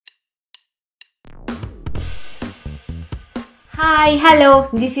Hello,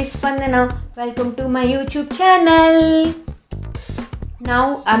 this is Spandana. Welcome to my YouTube channel.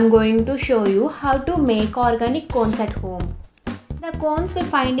 Now I'm going to show you how to make organic cones at home. The cones we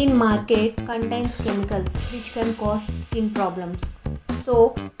find in market contains chemicals which can cause skin problems.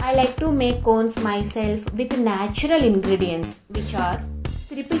 So I like to make cones myself with natural ingredients which are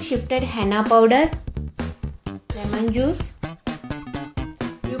triple shifted henna powder, lemon juice,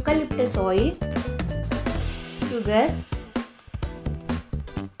 eucalyptus oil, sugar,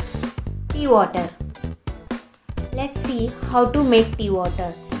 tea water. Let's see how to make tea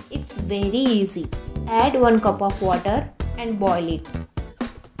water. It's very easy. Add 1 cup of water and boil it.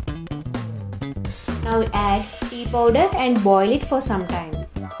 Now add tea powder and boil it for some time.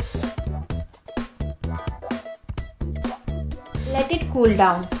 Let it cool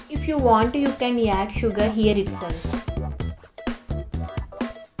down. If you want, you can add sugar here itself.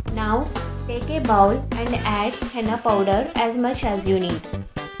 Now take a bowl and add henna powder as much as you need.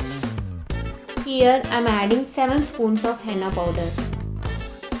 Here I am adding 7 spoons of henna powder.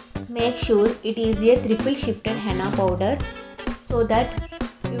 Make sure it is a triple shifted henna powder so that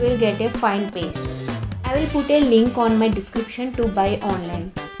you will get a fine paste. I will put a link on my description to buy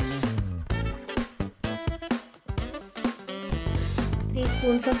online. 3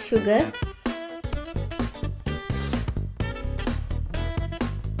 spoons of sugar.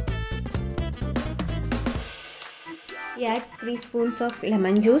 Add 3 spoons of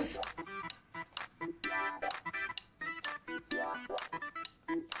lemon juice.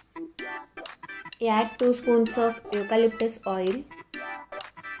 Add 2 spoons of eucalyptus oil.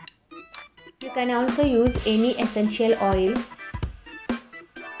 You can also use any essential oil.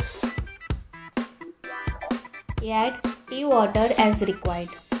 Add tea water as required.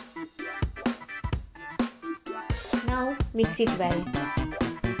 Now mix it well.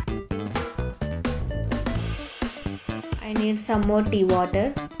 I need some more tea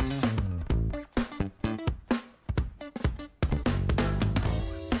water.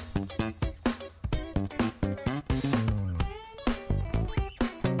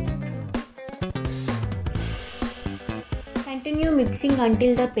 Continue mixing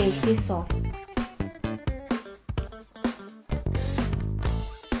until the paste is soft.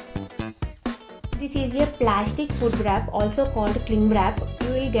 This is a plastic food wrap, also called cling wrap. You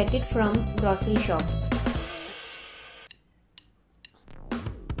will get it from grocery shop.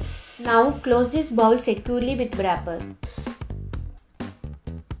 Now close this bowl securely with wrapper.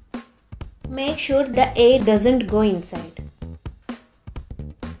 Make sure the air doesn't go inside.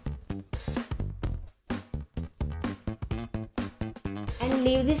 And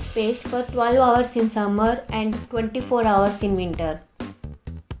leave this paste for 12 hours in summer and 24 hours in winter.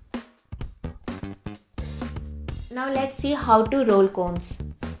 Now let's see how to roll cones.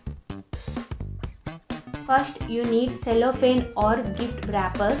 First you need cellophane or gift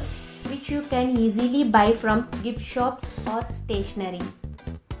wrapper which you can easily buy from gift shops or stationery.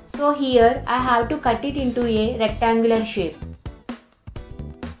 So here I have to cut it into a rectangular shape.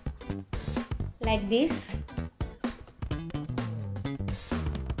 Like this.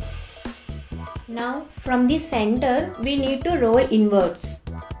 Now from the center we need to roll inwards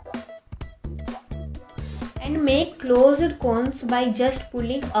and make closed cones by just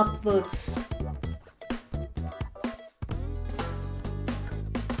pulling upwards.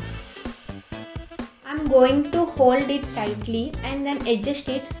 I am going to hold it tightly and then adjust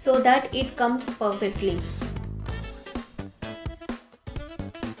it so that it comes perfectly.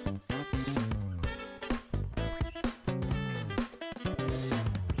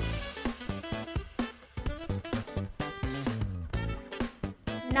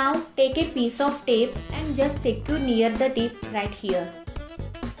 Now take a piece of tape and just secure near the tip right here.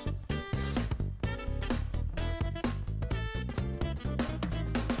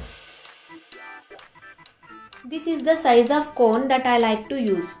 This is the size of cone that I like to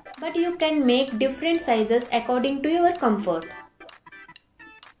use, but you can make different sizes according to your comfort.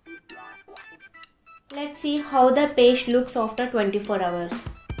 Let's see how the paste looks after 24 hours.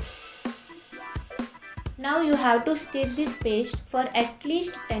 Now you have to stir this paste for at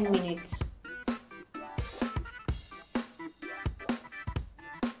least 10 minutes.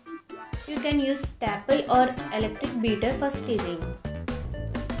 You can use staple or electric beater for stirring.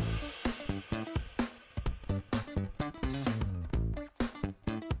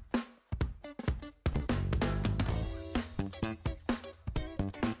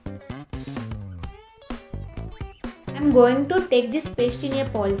 I am going to take this paste in a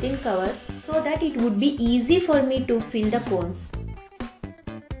polythene cover so that it would be easy for me to fill the cones.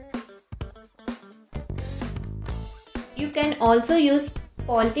 You can also use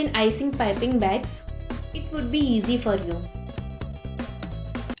polythene icing piping bags. It would be easy for you.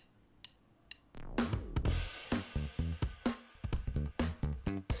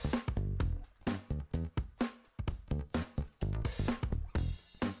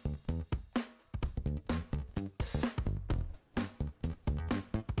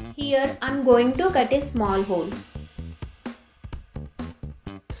 Here I'm going to cut a small hole.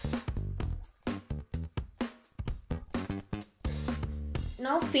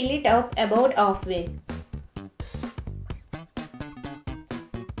 Now fill it up about halfway.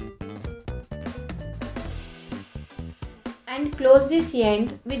 And close this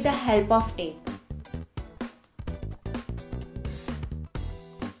end with the help of tape.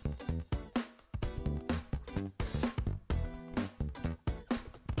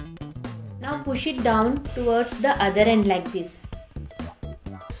 Now push it down towards the other end like this.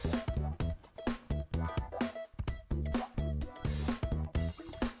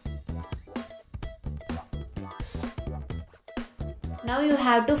 Now you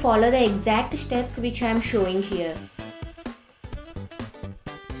have to follow the exact steps which I am showing here.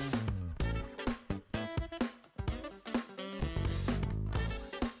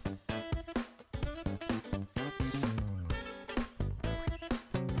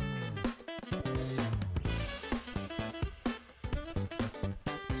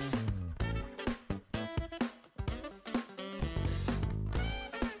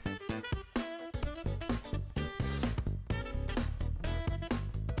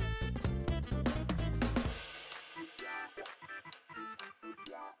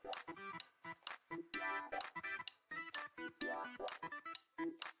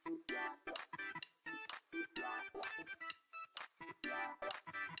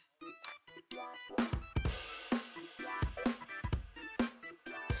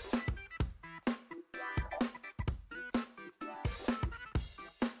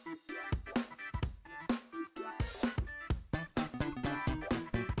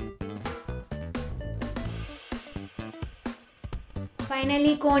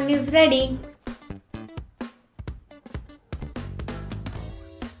 Finally, cone is ready.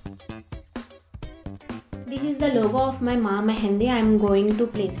 This is the logo of my Ma Mehendi. I am going to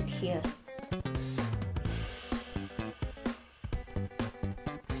place it here.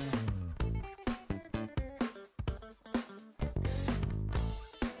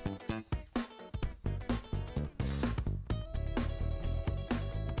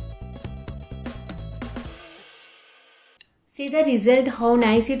 See the result, how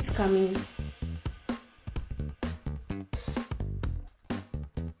nice it's coming.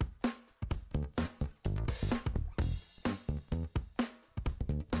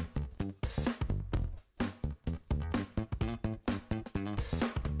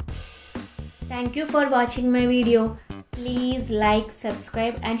 Thank you for watching my video. Please like,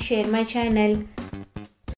 subscribe and share my channel.